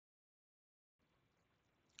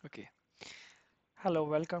Okay. Hello,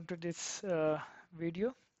 welcome to this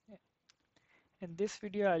video. In this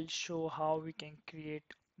video, I'll show how we can create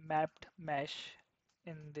mapped mesh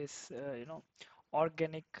in this,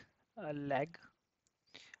 organic leg.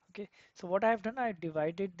 Okay. So what I've done, I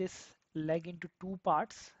divided this leg into two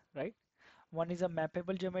parts, right? One is a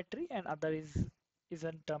mappable geometry and other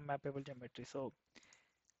isn't a mappable geometry. So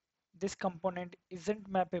this component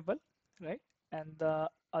isn't mappable, right? And the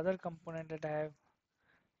other component that I have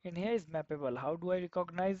in here is mappable. How do I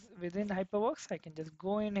recognize within HyperWorks? I can just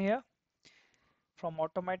go in here from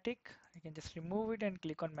automatic. I can just remove it and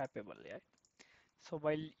click on mappable. Yeah. So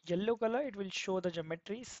while yellow color, it will show the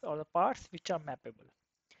geometries or the parts which are mappable.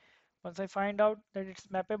 Once I find out that it's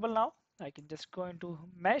mappable now, I can just go into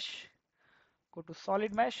mesh, go to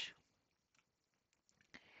solid mesh,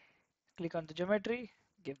 click on the geometry,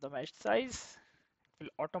 give the mesh size. It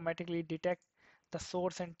will automatically detect the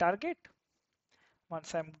source and target.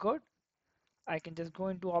 Once I'm good, I can just go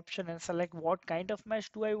into option and select what kind of mesh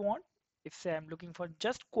do I want. If say I'm looking for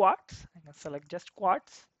just quartz, I can select just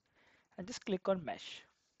quartz and just click on mesh,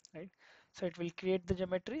 right? So it will create the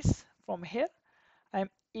geometries. From here, I'm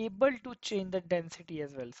able to change the density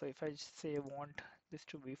as well. So if I say want this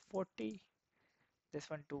to be 40, this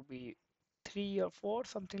one to be 3 or 4,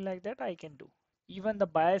 something like that, I can do. Even the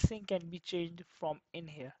biasing can be changed from in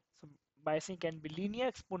here. So biasing can be linear,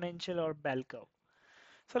 exponential, or bell curve.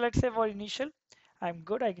 So let's say for initial, I'm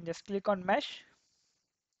good. I can just click on mesh.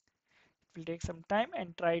 It will take some time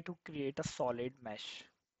and try to create a solid mesh.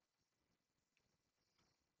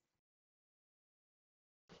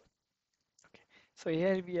 Okay. So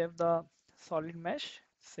here we have the solid mesh.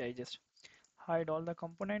 Say I just hide all the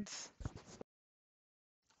components.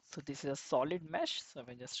 So this is a solid mesh. So if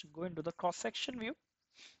I just go into the cross section view.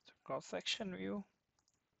 So cross section view.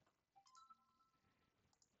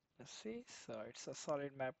 Let's see. So it's a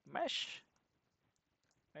solid map mesh,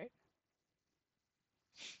 right?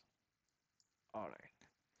 All right.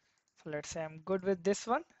 So let's say I'm good with this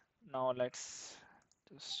one. Now let's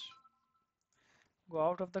just go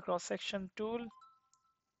out of the cross section tool.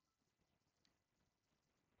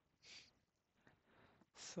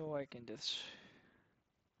 So I can just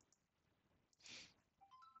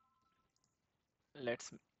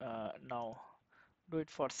let's now do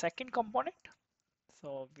it for second component.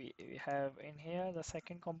 So we have in here the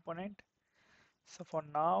second component. So for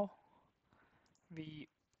now we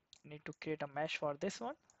need to create a mesh for this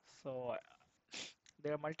one. So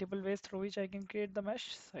there are multiple ways through which I can create the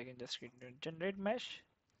mesh. So I can just generate mesh.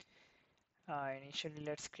 Initially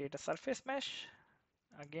let's create a surface mesh.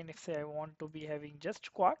 Again, if say I want to be having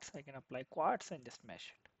just quartz, I can apply quartz and just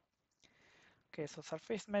mesh it. Okay, so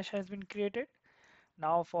surface mesh has been created.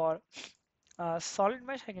 Now for solid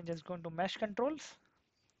mesh, I can just go into mesh controls.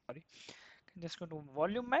 Sorry, I can just go to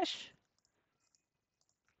volume mesh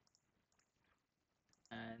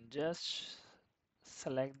and just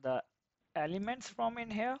select the elements from in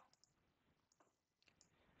here.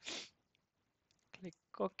 Click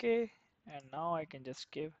OK, and now I can just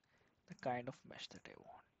give the kind of mesh that I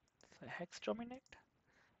want. So hex dominate.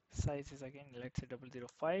 Size is again, let's say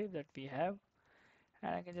 005 that we have,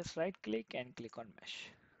 and I can just right click and click on mesh.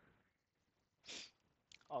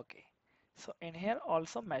 Okay, so in here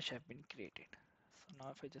also mesh have been created. So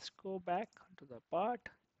now if I just go back to the part,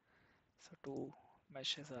 so two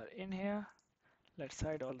meshes are in here. Let's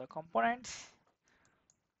hide all the components.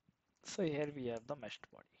 So here we have the meshed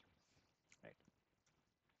body, right?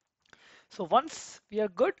 So once we are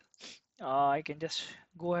good, I can just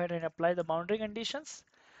go ahead and apply the boundary conditions.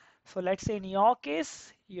 So let's say in your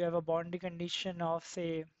case, you have a boundary condition of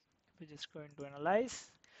say, we're just going to analyze.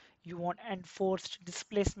 You want enforced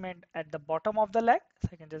displacement at the bottom of the leg. So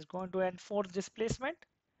I can just go into enforced displacement.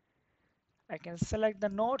 I can select the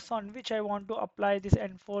nodes on which I want to apply this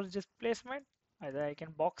enforced displacement. Either I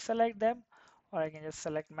can box select them or I can just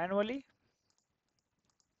select manually.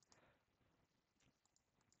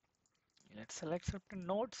 Let's select certain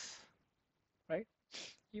nodes, right?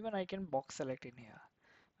 Even I can box select in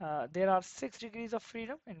here. There are 6 degrees of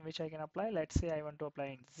freedom in which I can apply. Let's say I want to apply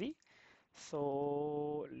in Z.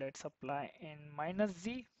 So let's apply in minus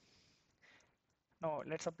Z. No,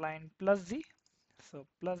 let's apply in plus Z. So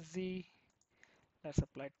plus Z, let's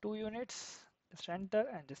apply 2 units. Just enter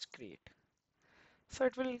and just create. So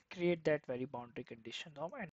it will create that very boundary condition now. And